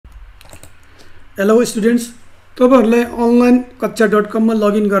Hello students, तपाईहरुलाई online कक्षा.com मा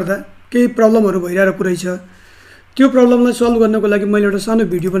login गर्दा केही प्रब्लमहरु भइरहेको पुरै छ। त्यो प्रब्लमलाई सल्भ गर्नको लागि मैले एउटा सानो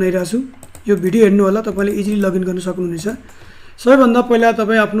भिडियो बनाइरहेको छु। यो भिडियो हेर्नु होला, तपाईले इजिली लगइन गर्न सक्नुहुनेछ। सबैभन्दा पहिला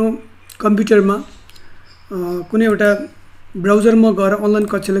तपाई आफ्नो कम्प्युटरमा कुनै एउटा ब्राउजरमा गएर अनलाइन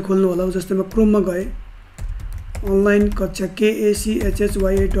कक्षालाई खोल्नु होला। जस्तै म क्रोममा गए, अनलाइन कक्षा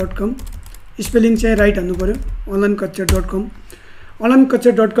kachhya.com, स्पेलिङ चाहिँ राइट हान्नु पर्यो। अनलाइन कक्षा.com, अनलाइन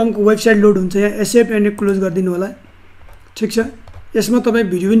कक्षा.com को वेबसाइट लोड हुन्छ। यहाँ एसेप्ट एन्ड क्लोज गरिदिनु होला। ठीक छ। यसमा तपाई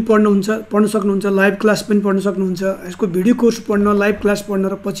भिडियो पनि पढ्न सक्नुहुन्छ, लाइभ क्लास पनि पढ्न सक्नुहुन्छ। यसको भिडियो कोर्स पढ्न, लाइभ क्लास पढ्न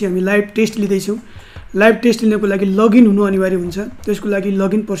र पछि हामी लाइभ टेस्ट लिँदै छौं। लाइभ टेस्ट लिनको लागि लगइन हुनु अनिवार्य हुन्छ। त्यसको लागि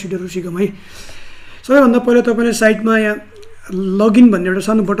लगइन प्रोसिडरहरु सिकौं है। सबैभन्दा पहिला तपाईले साइटमा यहाँ लगइन भन्ने एउटा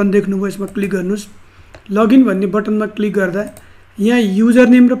सानो बटन देख्नुभयो, यसमा क्लिक गर्नुस्। लगइन भन्ने बटनमा क्लिक गर्दा यहाँ युजर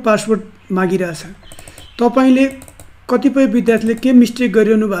नेम र पासवर्ड मागिरहेछ। तपाईले कतिपय विद्यार्थीले के मिस्टेक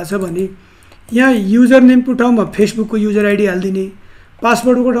गरिरहनु भएको छ भने यहाँ युजर नेमको ठाउँमा फेसबुकको युजर आइडी हाल्दिने,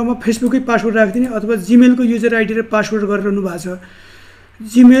 पासवर्डको ठाउँमा फेसबुकै पासवर्ड राख्दिने, अथवा जीमेलको युजर आइडी र पासवर्ड गरिरहनु भएको छ।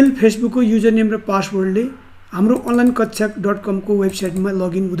 जीमेल, फेसबुकको युजर नेम र पासवर्डले हाम्रो अनलाइन कक्षा.com को वेबसाइटमा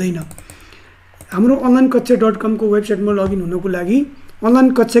लगइन हुँदैन। हाम्रो अनलाइन कक्षा.com को वेबसाइटमा लगइन हुनको लागि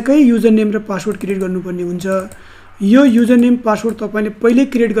अनलाइन कक्षाकै युजर नेम र पासवर्ड क्रिएट गर्नुपर्ने हुन्छ। यो युजर नेम पासवर्ड तपाईले पहिल्यै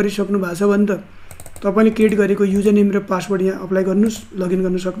क्रिएट गरिसक्नु भएको छ भने त तपाईले क्रिएट गरेको युजर नेम र पासवर्ड यहाँ अप्लाई गर्नुस्, लगइन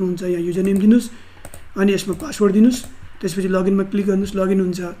गर्न सक्नुहुन्छ। यहाँ युजर नेम दिनुस् अनि यसमा पासवर्ड दिनुस्, त्यसपछि लगइनमा क्लिक गर्नुस्, लगइन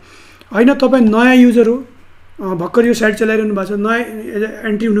हुन्छ। हैन तपाई नयाँ युजर हो, भर्खर यो साइट चलाइरहनु भएको छ,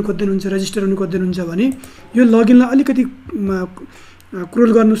 नयाँ एन्ट्री हुन खोज्दै हुनुहुन्छ, रेजिस्टर हुन खोज्दै हुनुहुन्छ भने यो लगइनलाई अलिकति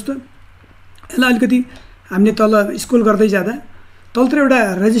क्रोल गर्नुस् त। यसलाई अलिकति हामीले तल स्क्रोल गर्दै जाँदा तलतिर एउटा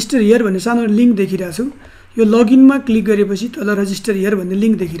रेजिस्टर हियर भन्ने सानो लिंक देखिरहेको छु। यो लगइनमा क्लिक गरेपछि तल रेजिस्टर हियर भन्ने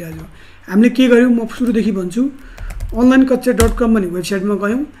लिंक देखिरहेको छु। हामीले के गर्यौं, म सुरुदेखि भन्छु। अनलाइन कक्षा.com भन्ने वेबसाइटमा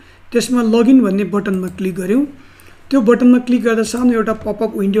गयौं, त्यसमा लगइन भन्ने बटनमा क्लिक गर्यौं। त्यो बटनमा क्लिक गर्दा सानो एउटा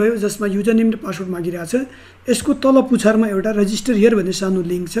पपअप विन्डो आयो जसमा युजर नेम र पासवर्ड मागिरहेछ। यसको तल पुछारमा एउटा रेजिस्टर हियर भन्ने सानो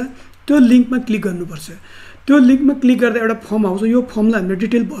लिंक छ। त्यो लिंकमा क्लिक गर्नुपर्छ। त्यो लिंकमा क्लिक गर्दा एउटा फर्म आउँछ। यो फर्मलाई हामीले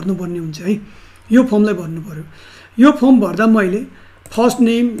डिटेल भर्नुपर्ने हुन्छ है। यो फर्मलाई भर्नु पर्यो। यो फर्म भर्दा मैले first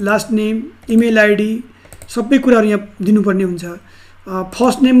name, last name, email ID सबै कुराहरु यहाँ दिनुपर्ने हुन्छ।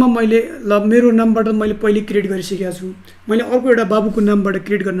 फर्स्ट नेममा मैले मेरो नामबाट मैले पहिले क्रिएट गरिसकेको छु। मैले अर्को एउटा बाबुको नामबाट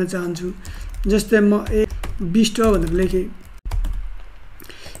क्रिएट गर्न चाहन्छु। जस्तै म बिष्ट भनेर लेखे।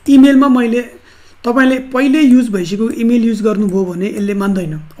 इमेलमा मैले तपाईले पहिले युज भइसकेको इमेल युज गर्नुभयो भने यसले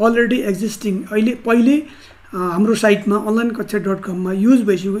मान्दैन। अलरेडी एक्जिस्टिङ पहिले हाम्रो साइटमा अनलाइन कक्षा.com मा युज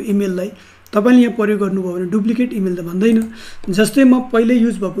भइसकेको इमेललाई तपाईले यहाँ प्रयोग गर्नुभयो भने डुप्लिकेट इमेल त भन्दैन। जस्तै म पहिले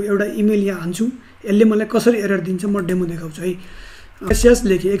युज भएको एउटा इमेल यहाँ हान्छु, यसले मलाई कसरी एरर दिन्छ म डेमो देखाउँछु है। एसएस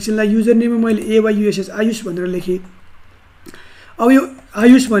लेखे, एकछिनलाई युजर नेममा मैले AYUSS आयुष भनेर लेखे। अब यो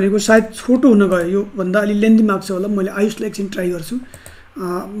आयुष भनेको सायद छोटो हुन गयो, यो भन्दा अलि लेन्दी माग्छ होला। मैले आयुषलाई एकछिन ट्राई गर्छु।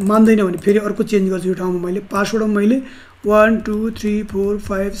 मान्दैन भने फेरि अर्को चेन्ज गर्छु। यो ठाउँमा मैले पासवर्डमा मैले 1 2 3 4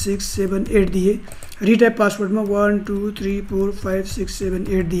 5 6 7 8 दिए। रिटाइप पासवर्डमा 1 2 3 4 5 6 7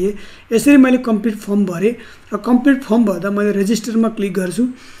 8 दिए। यसरी मैले कम्प्लिट फर्म भरे र कम्प्लिट फर्म भर्दा मैले रेजिस्टरमा क्लिक गर्छु।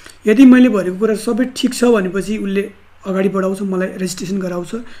 यदि मैले भरेको कुरा सबै ठीक छ भनेपछि उले अगाडि बढाउँछ, मलाई रेजिस्ट्रेसन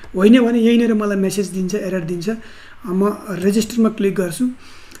गराउँछ। होइन भने यहीँनेर मलाई मेसेज दिन्छ, एरर दिन्छ। म रेजिस्टरमा क्लिक गर्छु।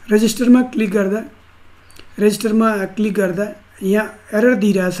 रेजिस्टरमा क्लिक गर्दा यहाँ एरर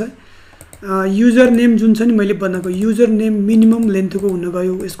दिइरहेछ। युजर नेम जुन छ नि मैले बनाएको युजर नेम मिनिमम लेन्थको हुन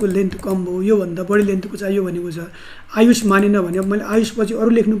गयो, यसको लेन्थ कम भयो, यो भन्दा बढी लेन्थको चाहियो भनेको छ। आयुष मानेन भने अब मैले आयुष पछि अरु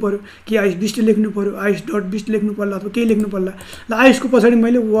लेख्नु पर्यो कि आयुष बिष्ट लेख्नु पर्यो, आयुष डट बिष्ट लेख्नु पर्ला अथवा केही लेख्नु पर्ला। ल आयुषको पछाडी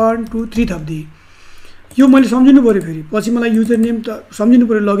मैले 1 2 3 थप्दिए। यो मैले सम्झिनु पर्यो। फेरि पछि मलाई युजर नेम त सम्झिनु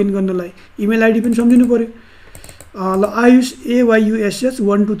पर्यो लगइन गर्नलाई, इमेल आइडी पनि सम्झिनु पर्यो। ल आयुष AYUSS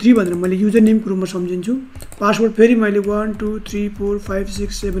 1 2 3 भनेर मैले युजर नेमको रूपमा सम्झिन्छु। पासवर्ड फेरि मैले 1 2 3 4 5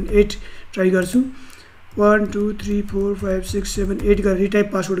 6 7 8 ट्राई गर्छु। 1 2 3 4 5 6 7 8 गरेर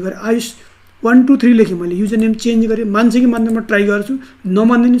रिटाइप पासवर्ड गरेर आयुष 1 2 3 लेखेँ। मैले युजर नेम चेन्ज गरेँ। मान्छ कि मान्दैन म ट्राई गर्छु।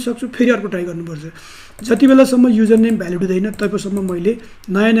 नमान्ने नि सक्छु, फेरि अर्को ट्राई गर्नुपर्छ। जति बेलासम्म युजर नेम भ्यालिड हुँदैन तबसम्म मैले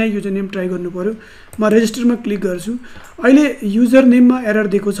नयाँ युजर नेम ट्राई गर्नु पर्यो। म रेजिस्टरमा क्लिक गर्छु। अहिले युजर नेममा एरर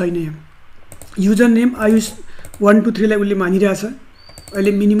दिएको छैन। यहाँ युजर नेम आयुष 1 2 3 लाई उले मानिरहेछ।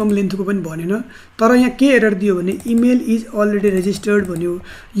 अहिले मिनिमम लेन्थको पनि भनेन। तर यहाँ के एरर दियो भने इमेल इज अलरेडी रेजिस्टर्ड भन्यो।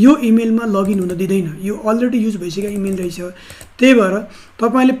 यो इमेलमा लगइन हुन दिदैन। यो अलरेडी युज भइसकेको इमेल रहेछ। त्यही भएर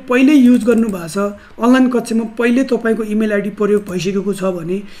तपाईले पहिले युज गर्नु भएको छ, अनलाइन कक्षामा पहिले तपाईको इमेल आइडी प्रयोग भइसकेको छ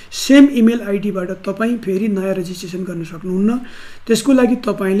भने सेम इमेल आइडीबाट तपाई फेरि नयाँ रेजिस्ट्रेसन गर्न सक्नुहुन्न। त्यसको लागि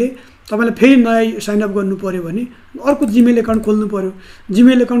तपाईलाई फेरि नयाँ साइन अप गर्नु पर्यो भने अर्को जीमेल अकाउन्ट खोल्नु पर्यो।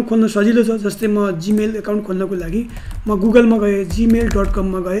 जीमेल अकाउन्ट खोल्न सजिलो छ। जस्तै म जीमेल अकाउन्ट खोल्नको लागि म गुगलमा गए, gmail.com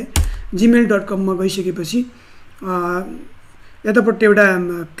मा गए। gmail.com मा गइसकेपछि यतापट्टि एउटा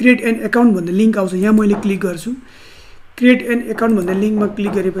क्रिएट एन अकाउन्ट भन्ने लिंक आउँछ। यहाँ मैले क्लिक गर्छु। क्रिएट एन अकाउन्ट भन्ने लिंकमा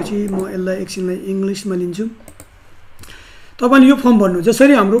क्लिक गरेपछि म यसलाई एकछिनलाई इंग्लिशमा लिन्छु। तपाईले यो फर्म भर्नु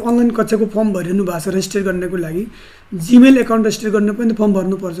जसरी हाम्रो अनलाइन कक्षाको फर्म भरिनु भएको छ रेजिस्टर गर्नको लागि जीमेल अकाउन्ट रेजिस्टर गर्न पनि फर्म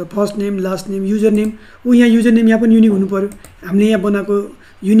भर्नु पर्छ। First name, last name, user name. यहाँ युजर नेम यहाँ पनि युनिक हुनु पर्यो। हामीले यहाँ बनाएको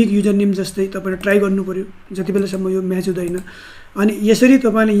युनिक युजर नेम जस्तै तपाईले ट्राई गर्नु पर्यो जति बेलासम्म यो म्याच हुँदैन। अनि यसरी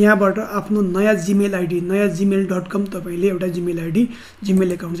तपाईले यहाँबाट आफ्नो नयाँ जीमेल आईडी नयाँ gmail.com तपाईले एउटा जीमेल आईडी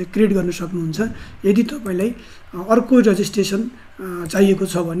जीमेल अकाउन्ट चाहिँ क्रिएट गर्न सक्नुहुन्छ। यदि तपाईलाई अर्को रजिस्ट्रेसन चाहिएको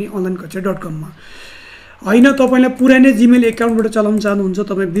छ भने onlinekatcha.com मा। हैन तपाईलाई पुरानै जीमेल अकाउन्टबाट चलाउन चाहनुहुन्छ,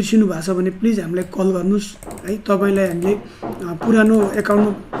 तपाई बिर्सिनु भएको छ भने प्लिज हामीलाई कल गर्नुस् है। तपाईलाई हामीले पुरानो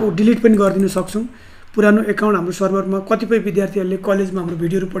अकाउन्टको डिलिट पनि गरिदिन सक्छौं। पुरानो अकाउन्ट हाम्रो सर्भरमा कतिपय विद्यार्थीहरूले कलेजमा हाम्रो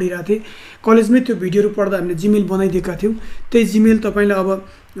भिडियोहरु पढिरहेका थिए। कलेजमै त्यो भिडियोहरु पढ्दा हामीले जीमेल बनाइदिएका थियौं। त्यही जीमेल तपाईले अब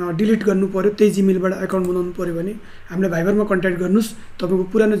डिलिट गर्नु पर्यो। त्यही जीमेलबाट अकाउन्ट बनाउनु पर्यो भने हामीलाई भाइबरमा कन्ट्याक्ट गर्नुस्। तपाईको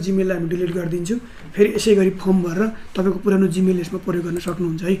पुरानो जीमेललाई हामी डिलिट गरिदिन्छौं। फेरि यसै गरी फर्म भरेर तपाईको पुरानो जीमेल यसमा प्रयोग गर्न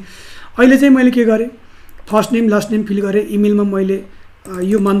सक्नुहुन्छ है। अहिले चाहिँ मैले के गरे, first name last name feel गरे। इमेलमा मैले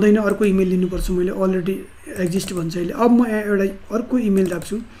यो मान्दैन, अर्को इमेल लिनुपर्छ। मैले अलरेडी एक्जिस्ट भन्छ अहिले। अब म एउटा अर्को इमेल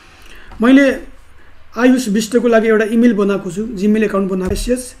राख्छु। मैले आयुष विष्टको लागि एउटा इमेल बनाएको छु, जीमेल अकाउन्ट बनाएको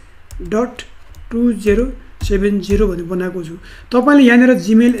sh.2070 भन्ने बनाएको छु। तपाईले यहाँनेर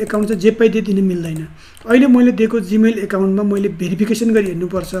जीमेल अकाउन्ट चाहिँ जे पाइदे दिन मिल्दैन। अहिले मैले दिएको जीमेल अकाउन्टमा मैले भेरिफिकेसन गरी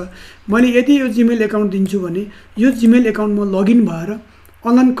हेर्नुपर्छ। मैले यदि यो जीमेल अकाउन्ट दिन्छु भने यो जीमेल अकाउन्टमा लगइन भएर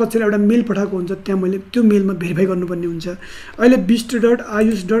अनलाइन कक्षाले एउटा मेल पठाएको हुन्छ, त्यहाँ मैले त्यो मेलमा भेरिफाई गर्नुपर्ने हुन्छ। अहिले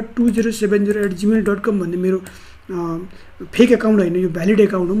bist.ayush.2070@gmail.com भन्ने मेरो फेक अकाउन्ट हैन, यो भ्यालिड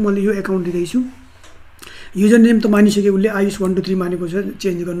अकाउन्ट हो। मैले यो अकाउन्ट दिदैछु। युजर नेम त मानिसक्यो, उसले ayush123 मानेको छ,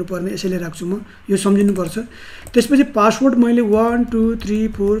 चेन्ज गर्नुपर्ने, यसैले राख्छु म। यो सम्झिनु पर्छ। त्यसपछि पासवर्ड मैले 1 2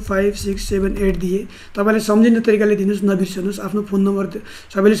 3 4 5 6 7 8 दिए। तपाईले सम्झिने तरिकाले दिनुस्, नबिर्सनुस्। आफ्नो फोन नम्बर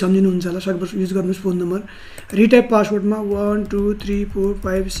सबैले सम्झिनुहुन्छ होला, सबैले युज गर्नुस् फोन नम्बर। रिटाइप पासवर्डमा 1 2 3 4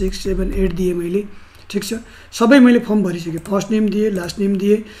 5 6 7 8 दिए मैले। ठीक छ, सबै मैले फर्म भरिसके। फर्स्ट नेम दिए, लास्ट नेम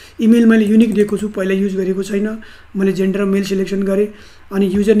दिए। इमेल मैले युनिक दिएको छु, पहिला युज गरेको छैन। मैले जेन्डर मेल सिलेक्सन गरे।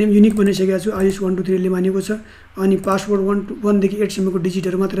 अनि युजर नेम युनिक बनाइसकेको छु, ayush123 ले मानेको छ। अनि पासवर्ड 1 देखि 8 सम्मको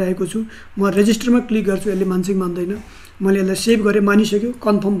डिजिटहरु मात्र राखेको छु। म रेजिस्टरमा क्लिक गर्छु, यसले मान्छ कि मान्दैन। मैले यसलाई सेभ गरे, मानिसक्यो,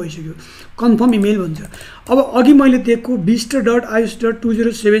 कन्फर्म भइसक्यो। कन्फर्म इमेल भन्छ। अब अघि मैले दिएको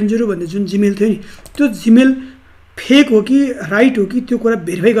bist.ayush.2070 भन्ने जुन जीमेल थियो नि, त्यो जीमेल फेक हो कि राइट हो कि त्यो कुरा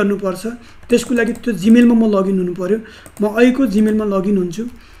भेरिफाई गर्नुपर्छ। त्यसको लागि त्यो जीमेलमा म लगइन हुनु पर्यो। म अहिलेको जीमेलमा लगइन हुन्छु।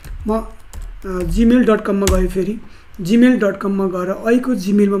 म gmail.com मा गए। फेरि gmail.com मा गएर अहिलेको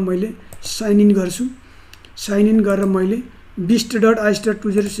जीमेलमा मैले साइन इन गर्छु। साइन इन गरेर मैले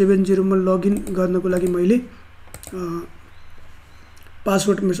bist.ayush.2070 मा लगइन गर्नको लागि मैले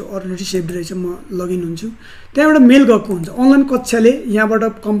पासवर्ड मेरो अलरेडी सेभ रहेछ, म लगइन हुन्छु। त्यहाँ एउटा मेल गएको हुन्छ, अनलाइन कक्षाले यहाँबाट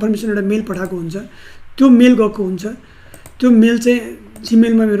कन्फर्मेसन एउटा मेल पठाएको हुन्छ। त्यो मेल गएको हुन्छ। त्यो मेल चाहिँ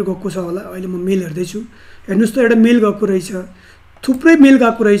जीमेलमा मेरो गएको छ होला। अहिले म मेल हेर्दै छु। हेर्नुस् त, एउटा मेल गएको रहेछ, थुप्रै मेल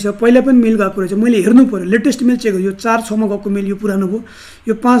गएको रहेछ। पहिला पनि मेल गएको रहेछ, मैले हेर्नु पर्यो। लेटेस्ट मेल चेक गर्यो। यो 4/6 मा गएको मेल यो पुरानो भयो।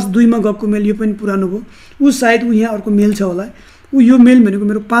 यो 5/2 मा गएको मेल यो पनि पुरानो भयो। उ सायद उ यहाँ अर्को मेल छ होला। उ यो मेल भनेको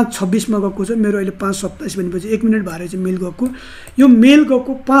मेरो 5/26 मा गएको छ। मेरो अहिले 5/27 भनेपछि 1 मिनेट भएर चाहिँ मेल गएको। यो मेल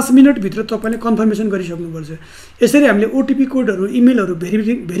गएको 5 मिनेट भित्र तपाईले कन्फर्मेसन गरिसक्नुपर्छ। यसरी हामीले ओटीपी कोडहरु, इमेलहरु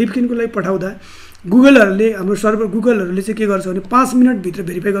भेरिफिकेसनको लागि पठाउँदा गुगलहरुले, हाम्रो सर्भर गुगलहरुले चाहिँ के गर्छ भने 5 मिनेट भित्र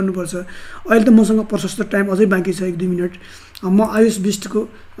भेरिफाई गर्नुपर्छ। अहिले त मसँग प्रशस्त टाइम अझै बाँकी छ, 1-2 मिनेट। म आयुष बिस्टको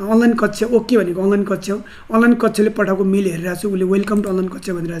अनलाइन कक्षा ओके भनेको अनलाइन कक्षा हो। अनलाइन कक्षाले पठाएको मेल हेरिरहेको छु। उसले वेलकम टु अनलाइन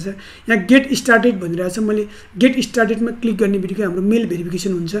कक्षा भनिरहेछ। यहाँ गेट स्टार्टेड भनिरहेछ। मैले गेट स्टार्टेडमा क्लिक गर्ने बित्तिकै हाम्रो मेल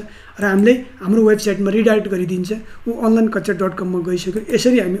भेरिफिकेसन हुन्छ र हामीले हाम्रो वेबसाइटमा रिडाइरेक्ट गरिदिन्छ। ऊ onlinekatcha.com मा गइसक्यो।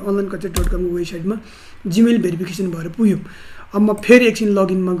 यसरी हामी onlinekatcha.com को वेबसाइटमा जीमेल भेरिफिकेसन भएर पुग्यौं। अब म फेरि एकछिन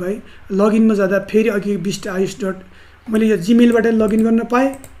लगइनमा गए। लगइनमा जाँदा फेरि अघि bist.ayush. मैले यो जीमेलबाट लगइन गर्न पाएँ।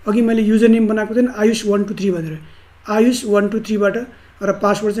 अघि मैले युजर नेम बनाएको थिएँ ayush123 भनेर, ayush123 बाट, र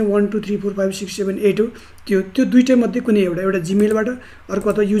पासवर्ड चाहिँ 1 2 3 4 5 6 7 8 हो। त्यो दुईटै मध्ये कुनै एउटा जीमेलबाट अर्को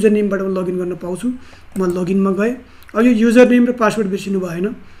अथवा युजर नेमबाट लगइन गर्न पाउँछु। म लगइनमा गए। अब यो युजर नेम र पासवर्ड बिर्सिनु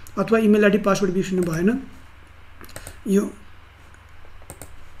भएन, अथवा इमेल आईडी पासवर्ड बिर्सिनु भएन। यो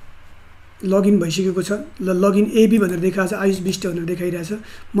लगइन भइसकेको छ। ल लगइन एबी भनेर देखाएको छ, आयुष बिस्ट भनेर देखाइरहेछ।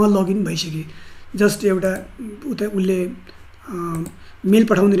 म लगइन भइसके। जस्ट एउटा उता उले मेल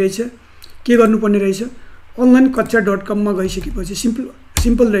पठाउने रहेछ। के गर्नुपर्ने रहेछ, onlinekatcha.com मा गइसकेपछि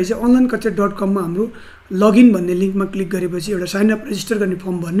सिम्पल रहेछ। onlinekatcha.com मा हाम्रो लगइन भन्ने लिंकमा क्लिक गरेपछि एउटा साइन अप रेजिस्टर गर्ने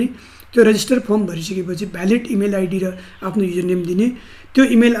फर्म भर्ने, त्यो resistor form भरिसकेपछि valid email ID र आफ्नो युजर नेम दिने। त्यो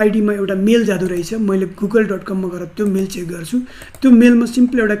इमेल आइडीमा एउटा मेल जाँदो रहेछ। मैले google.com मा गएर त्यो मेल चेक गर्छु। त्यो मेलमा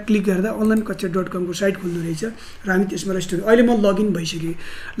सिम्पली एउटा क्लिक गर्दा onlinekatcha.com को साइट खुल्दो रहेछ र हामी त्यसमा रेजिस्टर। अहिले म लगइन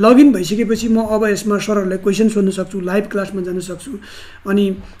भइसकेँ। लगइन भइसकेपछि म अब यसमा सरहरूलाई क्वेसन सोध्न सक्छु, लाइभ क्लासमा जान सक्छु अनि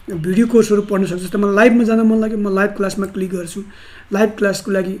भिडियो कोर्सहरू पढ्न सक्छु। जस्तै मलाई लाइभमा जान मन लाग्यो, म लाइभ क्लासमा क्लिक गर्छु। लाइभ क्लासको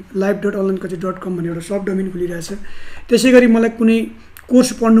लागि live.onlinekatcha.com भन्ने एउटा सब डोमेन खुलिरहेछ। त्यसैगरी मलाई कुनै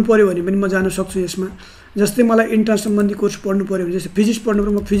कोर्स पढ्नु पर्यो भने पनि म जान सक्छु यसमा। जस्तै मलाई इन्ट्रान्स सम्बन्धी कोर्स पढ्नु पर्यो भने, जस्तै फिजिक्स पढ्नु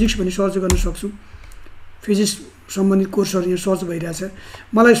पर्यो, म फिजिक्स भनी सर्च गर्न सक्छु। फिजिक्स सम्बन्धित कोर्सहरू यहाँ सर्च भइरहेछ।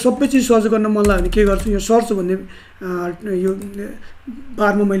 मलाई सबै चिज सर्च गर्न मन लाग्यो भने के गर्छु, यो सर्च भन्ने यो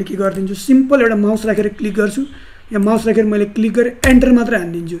बारमा मैले के गरिदिन्छु, सिम्पल एउटा माउस राखेर क्लिक गर्छु। यहाँ माउस राखेर मैले क्लिक गरेँ, एन्टर मात्रै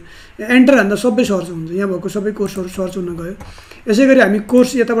हानिदिन्छु। एन्टर हान्दा सबै सर्च हुन्छ, यहाँ भएको सबै कोर्सहरू सर्च हुन गयो। यसै गरी हामी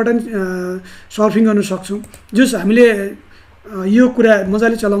कोर्स यताबाट सर्फिङ गर्न सक्छौँ। जस हामीले यो कुरा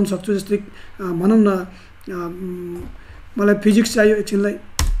मजाले चलाउन सक्छु। जस्तै भनौँ न मलाई फिजिक्स चाहियो, एकछिनलाई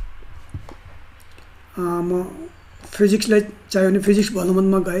म फिजिक्सलाई चाहियो भने फिजिक्स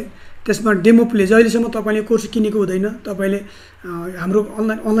भलुमनमा गएँ। त्यसमा डेमो प्ले, जहिलेसम्म तपाईँले कोर्स किनेको हुँदैन, तपाईँले हाम्रो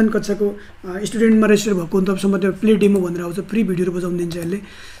अनलाइन कक्षाको स्टुडेन्टमा रेजिस्टर भएको हुन्छ तबसम्म त्यो प्ले डेमो भनेर आउँछ। फ्री भिडियोहरू बजाउन दिन्छ यसले।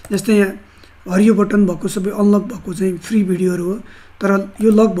 जस्तै यहाँ हरियो बटन भएको सबै अनलक भएको चाहिँ फ्री भिडियोहरू हो। तर यो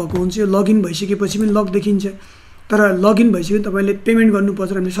लक भएको हुन्छ। यो लगइन भइसकेपछि पनि लक देखिन्छ। तर लगइन भइसक्यो तपाईँले पेमेन्ट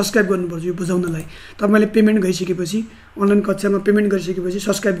गर्नुपर्छ, हामीले सब्सक्राइब गर्नुपर्छ यो बुझाउनलाई। तपाईँले पेमेन्ट गइसकेपछि अनलाइन कक्षामा पेमेन्ट गरिसकेपछि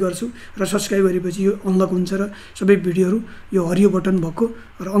सब्सक्राइब गर्छु र सब्सक्राइब गरेपछि यो अनलक हुन्छ र सबै भिडियोहरू यो हरियो बटन भएको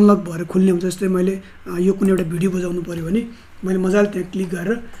र अनलक भएर खुल्ने हुन्छ। जस्तै मैले यो कुनै एउटा भिडियो बजाउनु पर्यो भने मैले मजाले त्यहाँ क्लिक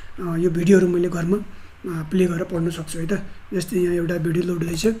गरेर यो भिडियोहरू मैले घरमा प्ले गरेर पढ्न सक्छु है त। जस्तै यहाँ एउटा भिडियो लोड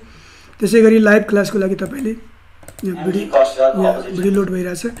हुँदैछ। त्यसै गरी लाइभ क्लासको लागि तपाईँले यहाँ भिडियो लोड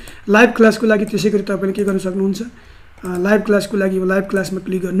भइरहेछ। लाइभ क्लासको लागि त्यसै गरी तपाईँले के गर्न सक्नुहुन्छ, लाइभ क्लासको लागि लाइभ क्लासमा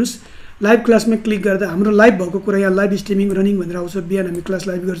क्लिक गर्नुहोस्। लाइभ क्लासमा क्लिक गर्दा हाम्रो लाइभ भएको कुरा यहाँ लाइभ स्ट्रिमिङ रनिङ भनेर आउँछ। बिहान हामी क्लास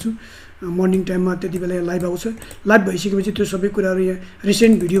लाइभ गर्छौँ मर्निङ टाइममा, त्यति बेला यहाँ लाइभ आउँछ। लाइभ भइसकेपछि त्यो सबै कुराहरू यहाँ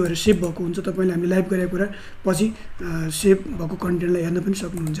रिसेन्ट भिडियोहरू सेभ भएको हुन्छ। तपाईँले हामी लाइभ गरेको कुरा पछि सेभ भएको कन्टेन्टलाई हेर्न पनि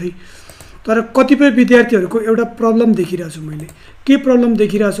सक्नुहुन्छ है। तर कतिपय विद्यार्थीहरूको एउटा प्रब्लम देखिरहेको छु मैले। के प्रब्लम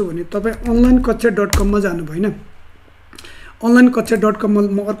देखिरहेको छु भने तपाईँ onlinekatcha.com मा जानु भएन। onlinekatcha.com मा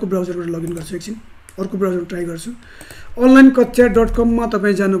म अर्को ब्राउजरबाट लगइन गर्छु, एकछिन अर्को ब्राउजर ट्राई गर्छु। onlinekatcha.com मा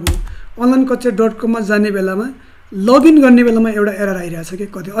तपाईँ जानुभयो। onlinekatcha.com मा जाने बेलामा लगइन गर्ने बेलामा एउटा एरर आइरहेछ कि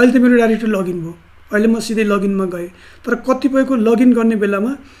कति। अहिले त मेरो डाइरेक्ट लगइन भयो। अहिले म सिधै लगइनमा गएँ। तर कतिपयको लगइन गर्ने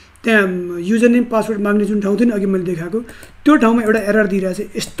बेलामा त्यहाँ युजर नेम पासवर्ड माग्ने जुन ठाउँ थियो नि अघि मैले देखाएको, त्यो ठाउँमा एउटा एरर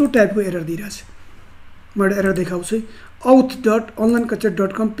दिइरहेछ। यस्तो टाइपको एरर दिइरहेछ। म एउटा एरर देखाउँछु है।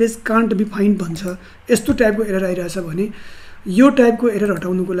 auth.onlinekatcha.com page can't be find भन्छ। यस्तो टाइपको एरर आइरहेछ भने यो टाइपको एरर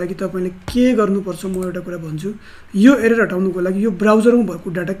हटाउनुको लागि तपाईँले के गर्नुपर्छ, म एउटा कुरा भन्छु। यो एरर हटाउनुको लागि यो ब्राउजरमा भएको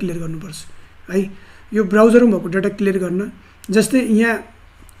डाटा क्लियर गर्नुपर्छ है। यो ब्राउजरमा भएको डाटा क्लियर गर्न, जस्तै यहाँ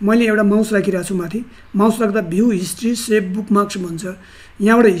मैले एउटा माउस राखिरहेको छु माथि। माउस राख्दा भ्यू हिस्ट्री सेभ बुकमार्क्स भन्छ।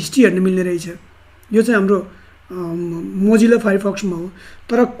 यहाँबाट हिस्ट्री हेर्न मिल्ने रहेछ। यो चाहिँ हाम्रो मोजिला फायरफक्समा हो।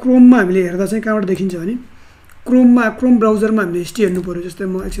 तर क्रोममा हामीले हेर्दा चाहिँ कहाँबाट देखिन्छ भने क्रोम ब्राउजरमा हामीले हिस्ट्री हेर्नु पऱ्यो। जस्तै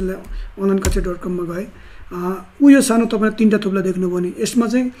म एकछिनलाई onlinekatcha.com मा गएँ। यो सानो तपाईँले तीनवटा थुप्ला देख्नुभयो भने यसमा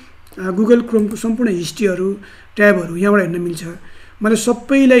चाहिँ गुगल क्रोमको सम्पूर्ण हिस्ट्रीहरू ट्याबहरू यहाँबाट हेर्न मिल्छ। मैले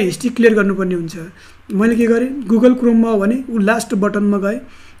सबैलाई हिस्ट्री क्लियर गर्नुपर्ने हुन्छ। मैले के गरेँ, गुगल क्रोममा हो भने ऊ लास्ट बटनमा गएँ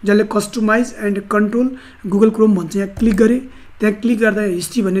जसले customize and control Google Chrome भन्छ। यहाँ क्लिक गरेँ। त्यहाँ क्लिक गर्दा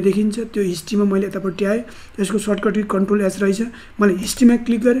हिस्ट्री भन्ने देखिन्छ। त्यो हिस्ट्रीमा मैले यतापट्टि आएँ। यसको सर्टकट कन्ट्रोल एच रहेछ। मैले हिस्ट्रीमा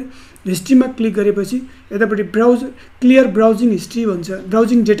क्लिक गरेँ। हिस्ट्रीमा क्लिक गरेपछि यतापट्टि क्लियर ब्राउजिङ हिस्ट्री भन्छ,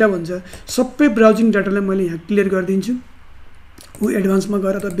 ब्राउजिङ डेटा भन्छ। सबै ब्राउजिङ डाटालाई मैले यहाँ क्लियर गरिदिन्छु। ऊ एडभान्समा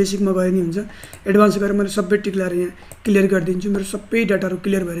गएर अथवा बेसिकमा गए नि हुन्छ। एडभान्स गरेर मैले सबै टिक्लाएर यहाँ क्लियर गरिदिन्छु। मेरो सबै डाटाहरू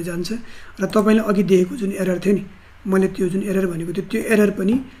क्लियर भएर जान्छ। र तपाईँले अघि देखेको जुन एरर थियो नि, मैले त्यो जुन एरर भनेको थियो त्यो एरर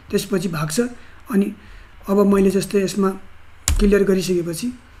पनि त्यसपछि भाग्छ। अनि अब मैले जस्तै यसमा क्लियर गरिसकेपछि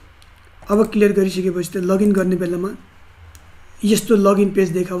त्यो लगइन गर्ने बेलामा यस्तो लगइन पेज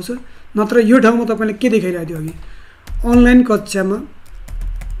देखाउँछ। नत्र यो ठाउँमा तपाईँले के देखाइरहेको थियो अघि,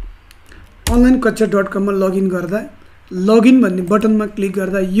 onlinekatcha.com मा लगइन गर्दा लगइन भन्ने बटनमा क्लिक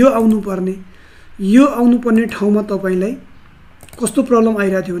गर्दा यो आउनुपर्ने ठाउँमा तपाईँलाई कस्तो प्रब्लम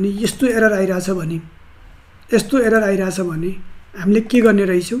आइरहेको थियो भने यस्तो एरर आइरहेछ भने हामीले के गर्ने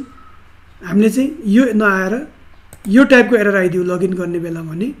रहेछौँ, हामीले चाहिँ यो नआएर यो टाइपको एरर आइदियो लगइन गर्ने बेला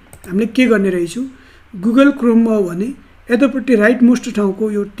भने हामीले के गर्ने रहेछौँ, गुगल क्रोममा हो भने यतापट्टि राइट मोस्ट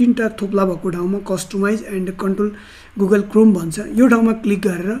ठाउँको यो तीनटा थोप्ला भएको ठाउँमा customize and control Google Chrome भन्छ। यो ठाउँमा क्लिक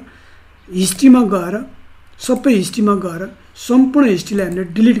गरेर हिस्ट्रीमा गएर सबै हिस्ट्रीमा गएर सम्पूर्ण हिस्ट्रीलाई हामीले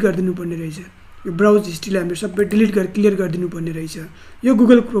डिलिट गरिदिनु पर्ने रहेछ। यो ब्राउज हिस्ट्रीलाई हामीले सबै डिलिट गरेर क्लियर गरिदिनु पर्ने रहेछ। यो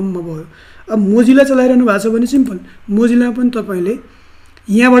गुगल क्रोममा भयो। अब मोजिला चलाइरहनु भएको छ भने सिम्पल, मोजिलामा पनि तपाईँले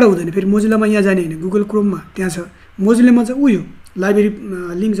यहाँबाट हुँदैन, फेरि मोजिलामा यहाँ जाने होइन, गुगल क्रोममा त्यहाँ छ। मोजिलामा चाहिँ उयो लाइब्रेरी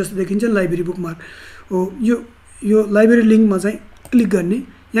लिङ्क जस्तो देखिन्छ नि, लाइब्रेरी बुकमार्क हो। यो लाइब्रेरी लिङ्कमा चाहिँ क्लिक गर्ने,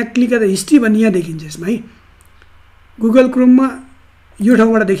 यहाँ क्लिक गर्दा हिस्ट्री भन्ने यहाँ देखिन्छ यसमा है। गुगल क्रोममा यो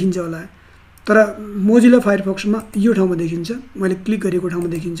ठाउँबाट देखिन्छ होला, तर मोजिला फायरफक्समा यो ठाउँमा देखिन्छ। मैले क्लिक गरेको ठाउँमा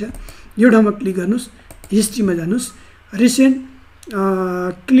देखिन्छ। यो ठाउँमा क्लिक गर्नुहोस्, हिस्ट्रीमा जानुहोस्,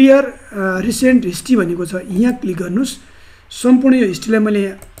 क्लियर रिसेन्ट हिस्ट्री भनेको छ, यहाँ क्लिक गर्नुहोस्। सम्पूर्ण यो हिस्ट्रीलाई मैले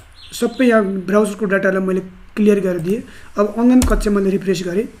सबै यहाँ ब्राउजरको डाटालाई मैले क्लियर गरिदिएँ। अब अनलाइन कक्षा मैले रिफ्रेस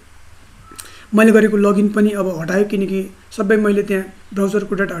गरेँ, मैले गरेको लगइन पनि अब हटायो, किनकि सबै मैले त्यहाँ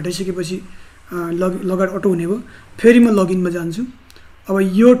ब्राउजरको डाटा हटाइसकेपछि लगआउट अटो हुने भयो। फेरि म लगइनमा जान्छु। अब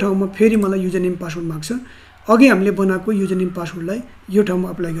यो ठाउँमा फेरि मलाई युजर नेम पासवर्ड माग्छ। अघि हामीले बनाएको युजर नेम पासवर्डलाई यो ठाउँमा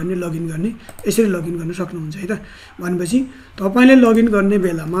अप्लाई गर्ने, लगइन गर्ने, यसरी लगइन गर्न सक्नुहुन्छ है त। भनेपछि तपाईँले लगइन गर्ने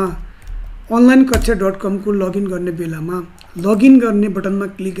बेलामा onlinekक्षा.com को लगइन गर्ने बेलामा लगइन गर्ने बटनमा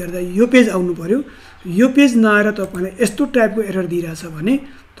क्लिक गर्दा यो पेज आउनु पर्यो। यो पेज नआएर तपाईँलाई यस्तो टाइपको एरर दिइरहेछ भने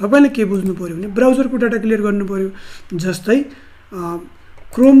तपाईँले के बुझ्नु पर्यो भने ब्राउजरको डाटा क्लियर गर्नु पर्यो। जस्तै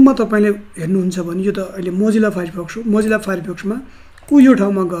क्रोममा तपाईँले हेर्नुहुन्छ भने यो त अहिले मोजिला फायरफक्स हो। मोजिला फायरफक्समा यो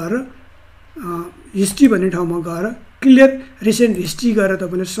ठाउँमा गएर हिस्ट्री भन्ने ठाउँमा गएर क्लियर रिसेन्ट हिस्ट्री गरेर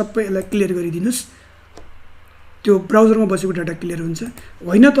तपाईँले सबै यसलाई क्लियर गरिदिनुहोस्। त्यो ब्राउजरमा बसेको डाटा क्लियर हुन्छ।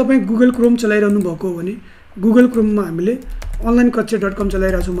 होइन तपाईँ गुगल क्रोम चलाइरहनु भएको हो भने गुगल क्रोममा हामीले onlinekक्षा.com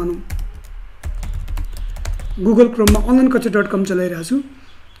चलाइरहेको छौँ मानौँ, गुगल क्रोममा onlinekक्षा.com चलाइरहेको छु,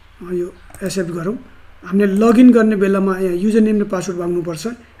 यो एक्सेप्ट गरौँ। हामीले लगइन गर्ने बेलामा यहाँ युजर नेम र पासवर्ड माग्नुपर्छ।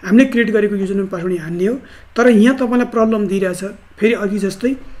 हामीले क्रिएट गरेको युजर नेम पासवर्ड यहाँ हान्ने हो। तर यहाँ तपाईँलाई प्रब्लम दिइरहेछ, फेरि अघि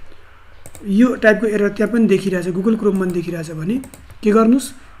जस्तै यो टाइपको एरर त्यहाँ पनि देखिरहेछ, गुगल क्रोममा पनि देखिरहेछ भने के गर्नुहोस्,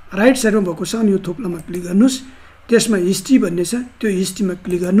 राइट साइडमा भएको सानो यो थोप्लामा क्लिक गर्नुहोस्। त्यसमा हिस्ट्री भन्ने छ, त्यो हिस्ट्रीमा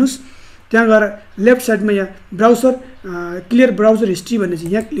क्लिक गर्नुहोस्। त्यहाँ गएर लेफ्ट साइडमा यहाँ ब्राउजर क्लियर ब्राउजर हिस्ट्री भन्ने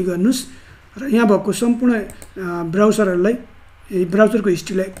चाहिँ यहाँ क्लिक गर्नुहोस् र यहाँ भएको सम्पूर्ण ब्राउजरहरूलाई ब्राउजरको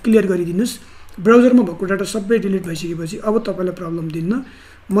हिस्ट्रीलाई क्लियर गरिदिनुहोस्। ब्राउजरमा भएको डाटा सबै डिलिट भइसकेपछि अब तपाईँलाई प्रब्लम दिन्न,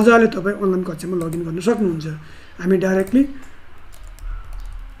 मजाले तपाईँ अनलाइन कक्षामा लगइन गर्न सक्नुहुन्छ। हामी डाइरेक्टली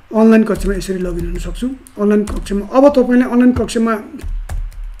अनलाइन कक्षामा यसरी लगइन हुन सक्छौँ। अनलाइन कक्षामा अब तपाईँले अनलाइन कक्षामा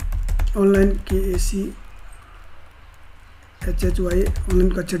अनलाइन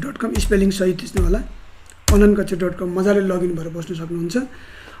onlinekक्षा.com स्पेलिङ सही थिच्नु होला। onlinekक्षा.com मजाले लगइन भएर बस्न सक्नुहुन्छ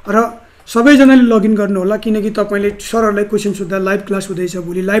र सबैजनाले लगइन गर्नु होला, किनकि तपाईँले सरहरूलाई क्वेसन सोध्दा लाइभ क्लास हुँदैछ,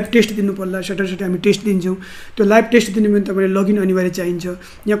 भोलि लाइभ टेस्ट दिनु पर्ला। सटरडे हामी टेस्ट दिन्छौँ। त्यो लाइभ टेस्ट दिनु भने तपाईँले लगइन अनिवार्य चाहिन्छ।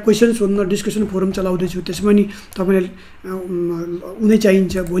 यहाँ क्वेसन सोध्न डिस्कसन फोरम चलाउँदैछु, त्यसमा नि तपाईँले हुनै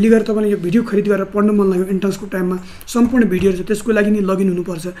चाहिन्छ। भोलि गएर तपाईँले यो भिडियो खरिद गरेर पढ्नु मन लाग्यो, इन्ट्रान्सको टाइममा सम्पूर्ण भिडियोहरू छ, त्यसको लागि नि लगइन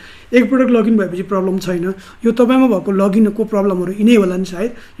हुनुपर्छ। एकपटक लगइन भएपछि प्रब्लम छैन। यो तपाईँमा भएको लगइनको प्रब्लमहरू यिनै होला नि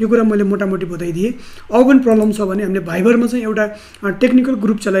सायद। यो कुरा मैले मोटामोटी बताइदिएँ। अब पनि प्रब्लम छ भने हामीले भाइबरमा चाहिँ एउटा टेक्निकल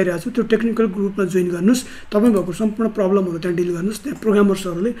ग्रुप चलाइरहेको छु, त्यो टेक्निकल ग्रुपमा जोइन गर्नुहोस्। तपाईँ भएको सम्पूर्ण प्रब्लमहरू त्यहाँ डिल गर्नुहोस्। त्यहाँ प्रोग्रामर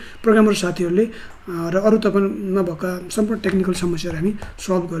साथीहरूले र अरू तपाईँमा भएका सम्पूर्ण टेक्निकल समस्याहरू हामी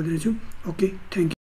सल्भ गरिदिनेछौँ। Okay, thank you.